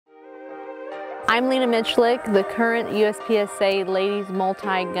I'm Lena Miculek, the current USPSA Ladies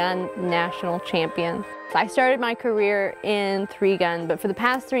Multi-Gun National Champion. I started my career in 3-gun, but for the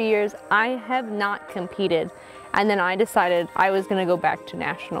past 3 years, I have not competed. And then I decided I was going to go back to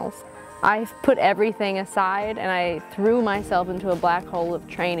nationals. I put everything aside and I threw myself into a black hole of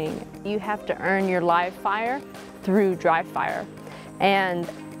training. You have to earn your live fire through dry fire. And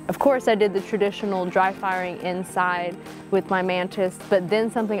of course, I did the traditional dry firing inside with my Mantis, but then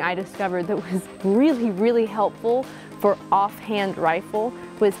something I discovered that was really helpful for offhand rifle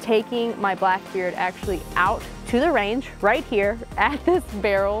was taking my Blackbeard actually out to the range, right here at this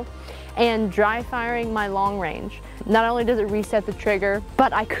barrel, and dry firing my long range. Not only does it reset the trigger,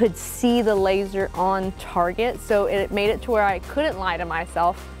 but I could see the laser on target, so it made it to where I couldn't lie to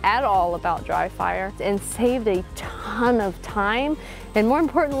myself at all about dry fire, and saved a ton of time, and more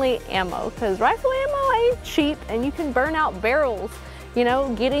importantly, ammo, because rifle ammo ain't cheap, and you can burn out barrels, you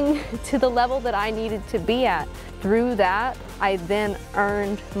know, getting to the level that I needed to be at. Through that, I then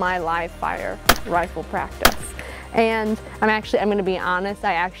earned my live fire rifle practice. And I'm going to be honest,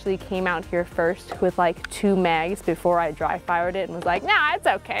 I actually came out here first with like 2 mags before I dry fired it and was like, nah, it's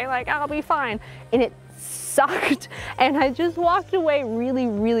okay, like I'll be fine. And it sucked. And I just walked away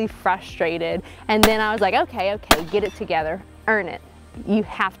really frustrated. And then I was like, okay, get it together, earn it. You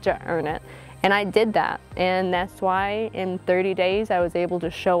have to earn it. And I did that. And that's why in 30 days I was able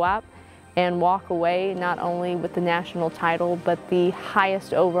to show up and walk away not only with the national title, but the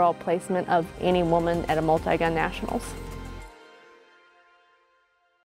highest overall placement of any woman at a multi-gun nationals.